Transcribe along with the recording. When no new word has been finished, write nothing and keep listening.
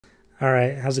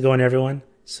Alright, how's it going everyone?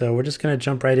 So we're just going to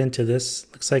jump right into this.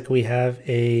 Looks like we have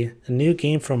a new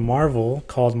game from Marvel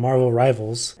called Marvel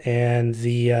Rivals, and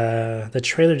the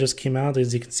trailer just came out,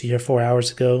 as you can see here, 4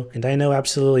 hours ago, and I know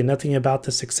absolutely nothing about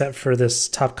this except for this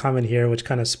top comment here, which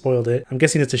kind of spoiled it. I'm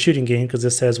guessing it's a shooting game because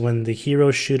this says when the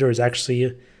hero shooter is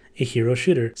actually a hero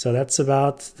shooter. So that's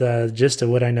about the gist of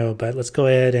what I know, but let's go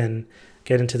ahead and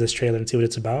get into this trailer and see what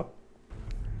it's about.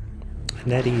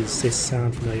 NetEase, they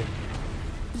sound familiar.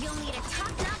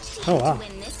 Oh wow.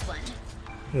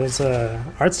 This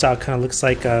art style kind of looks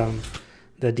like the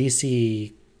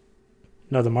DC,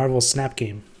 no, the Marvel Snap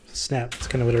game. Snap, that's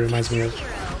kind of what it reminds me of.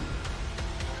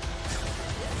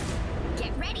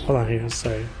 Hold on here,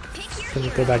 sorry. Let me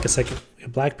go back a second. We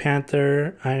have Black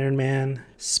Panther, Iron Man,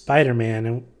 Spider-Man,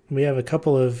 and we have a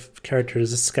couple of characters,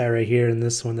 this guy right here and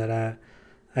this one that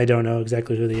I don't know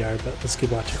exactly who they are, but let's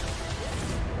keep watching.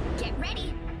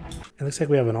 It looks like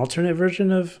we have an alternate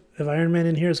version of Iron Man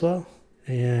in here as well.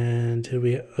 And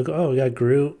we got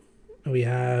Groot. We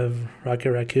have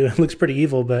Rocket Raccoon. It looks pretty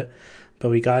evil, but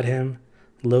we got him.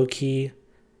 Loki.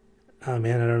 Oh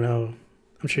man, I don't know.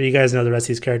 I'm sure you guys know the rest of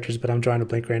these characters, but I'm drawing a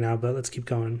blank right now, but let's keep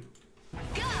going.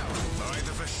 Go.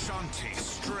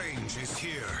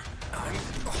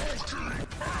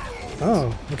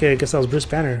 Oh, okay, I guess that was Bruce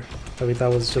Banner. That we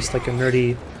thought was just like a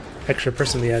nerdy extra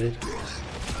person they added.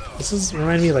 This is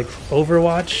remind me of like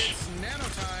Overwatch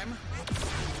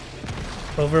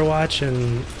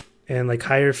and like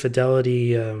higher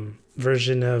fidelity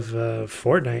version of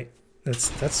Fortnite.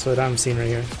 That's what I'm seeing right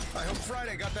here. I hope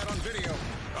Friday got that on video.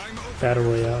 Battle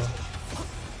Royale.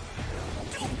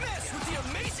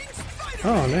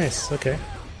 Oh, nice. Okay.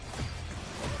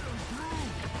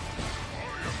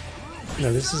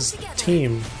 No, this is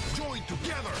team.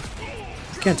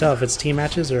 Can't tell if it's team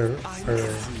matches or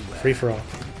free for all.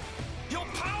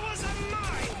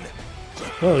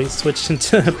 Whoa, he switched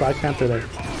into Black Panther there.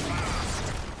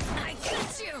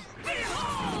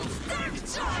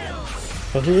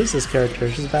 Oh, who is this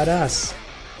character? She's badass.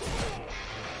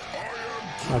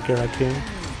 Rocket Raccoon.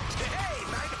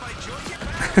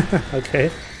 Okay.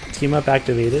 Team up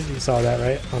activated. You saw that,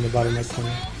 right? On the bottom right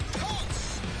corner.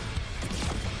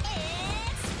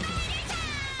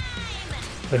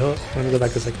 Wait, let me go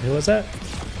back a second. Who was that?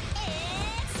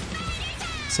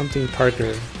 Something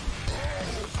Parker.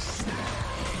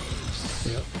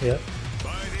 Yep.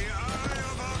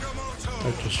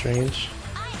 Doctor Strange.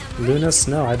 Luna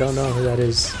Snow, I don't know who that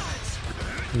is.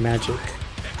 Magic.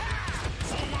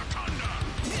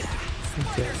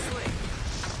 Okay.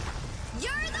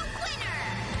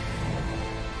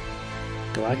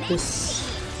 Galactus.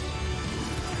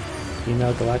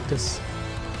 Female Galactus.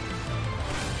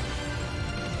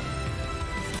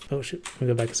 Oh shoot, let me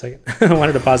go back a second. I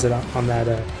wanted to pause it on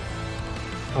that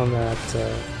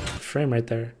frame right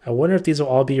there. I wonder if these will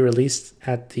all be released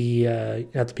at the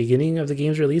beginning of the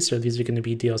game's release, or if these are going to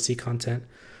be DLC content.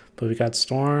 But we got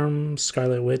Storm,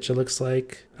 Scarlet Witch, it looks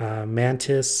like,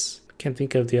 Mantis. Can't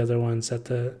think of the other ones at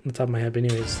the top of my head, but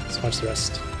anyways, let's watch the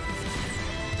rest.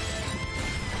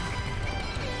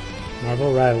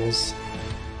 Marvel Rivals.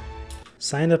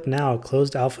 Sign up now.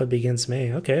 Closed alpha begins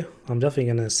May. Okay, I'm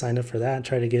definitely gonna sign up for that and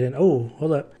try to get in. Oh,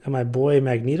 hold up. Got my boy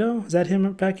Magneto. Is that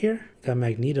him back here? Got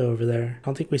Magneto over there. I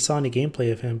don't think we saw any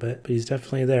gameplay of him, but he's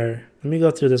definitely there. Let me go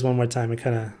through this one more time and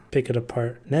kind of pick it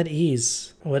apart.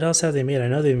 NetEase. What else have they made? I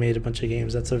know they've made a bunch of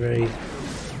games. That's a very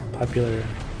popular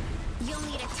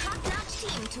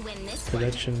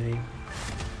production name.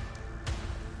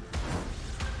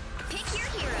 Pick your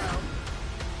hero.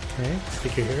 Okay,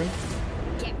 pick your hero.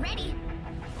 Get ready.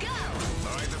 Go.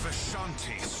 By the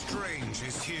Vishanti, Strange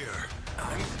is here.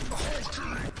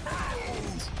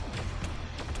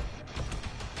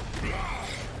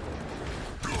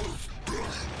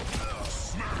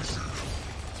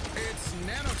 It's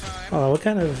nano time. Oh, what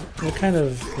kind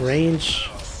of range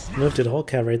move did Hulk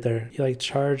have right there? He like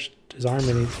charged his arm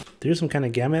and he threw some kind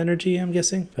of gamma energy, I'm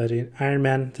guessing. But Iron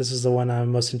Man, this is the one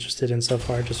I'm most interested in so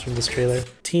far, just from this trailer.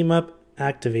 Team up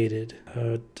activated.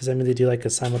 Does that mean they do like a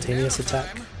simultaneous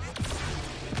attack?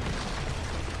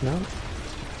 No?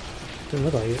 Didn't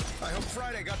look like it. I hope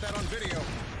Friday got that on video.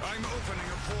 I'm opening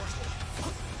a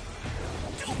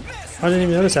portal. I didn't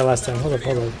even notice that last time. Hold up.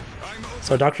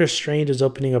 So Doctor Strange is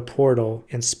opening a portal,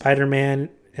 and Spider-Man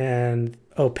and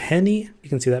Penny? You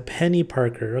can see that. Penny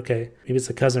Parker. Okay. Maybe it's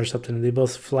a cousin or something. They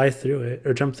both fly through it,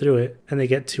 or jump through it, and they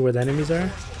get to where the enemies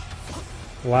are.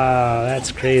 Wow,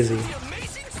 that's crazy.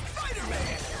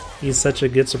 He's such a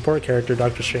good support character,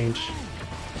 Doctor Strange.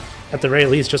 At the very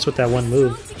least, just with that one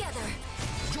move.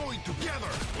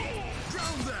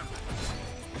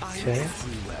 Okay.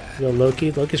 Yo, Loki.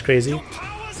 Loki's crazy.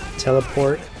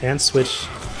 teleport and switch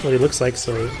what he looks like.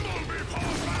 So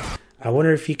I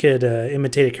wonder if he could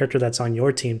imitate a character that's on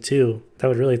your team too. That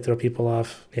would really throw people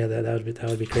off. Yeah, that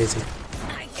would be crazy.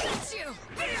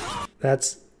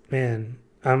 That's, man.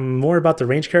 I'm more about the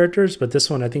range characters, but this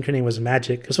one, I think her name was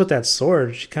Magic. Just with that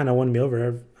sword, she kind of won me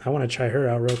over. I want to try her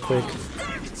out real quick.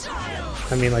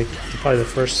 I mean, like, probably the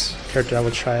first character I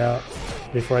would try out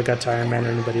before I got to Iron Man or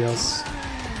anybody else.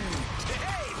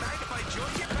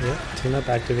 Yep, tune up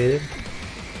activated.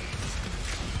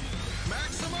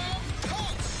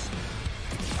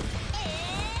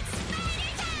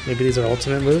 Maybe these are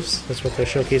ultimate moves. That's what they're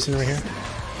showcasing right here.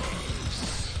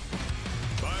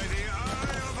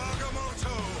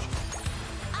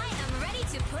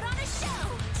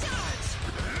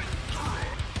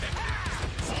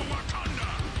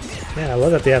 Man, I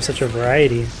love that they have such a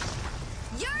variety.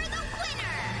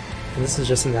 And this is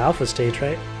just in the alpha stage,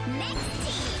 right?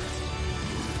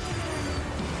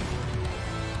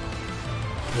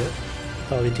 Yep.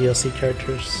 All the DLC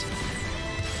characters.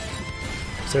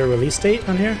 Is there a release date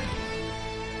on here?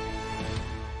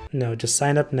 No, just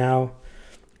sign up now.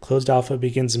 Closed alpha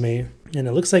begins May. And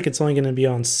it looks like it's only going to be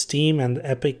on Steam and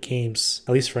Epic Games,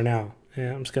 at least for now.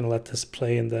 Yeah, I'm just going to let this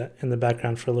play in the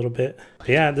background for a little bit. But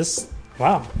yeah, this,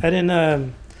 wow. I didn't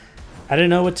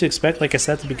know what to expect. Like I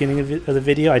said at the beginning of the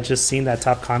video, I just seen that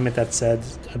top comment that said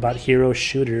about hero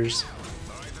shooters.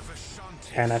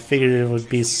 And I figured it would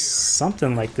be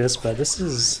something like this, but this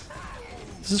is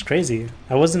crazy.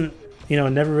 I wasn't, you know,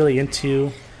 never really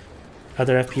into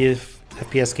other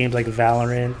FPS games like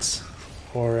Valorant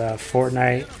or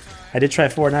Fortnite. I did try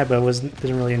Fortnite, but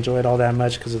didn't really enjoy it all that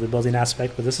much because of the building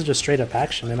aspect. But this is just straight up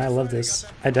action, and I love this.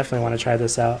 I definitely want to try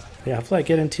this out. Yeah, hopefully I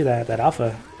get into that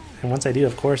alpha, and once I do,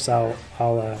 of course, I'll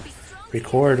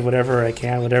record whatever I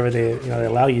can, whatever they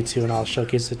allow you to, and I'll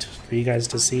showcase it for you guys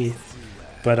to see.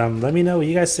 But let me know what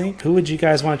you guys think. Who would you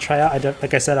guys want to try out?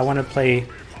 Like I said, I want to play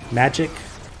Magic.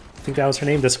 I think that was her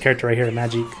name. This character right here,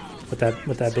 Magic, with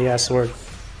that big ass sword.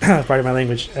 Pardon my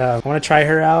language. I want to try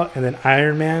her out, and then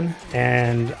Iron Man.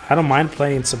 And I don't mind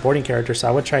playing supporting characters, so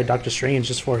I would try Doctor Strange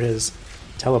just for his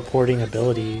teleporting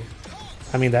ability.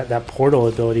 I mean that portal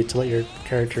ability to let your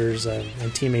characters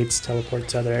and teammates teleport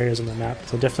to other areas on the map.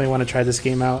 So definitely want to try this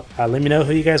game out. Let me know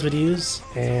who you guys would use,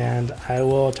 and I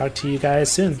will talk to you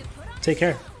guys soon. Take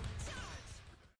care.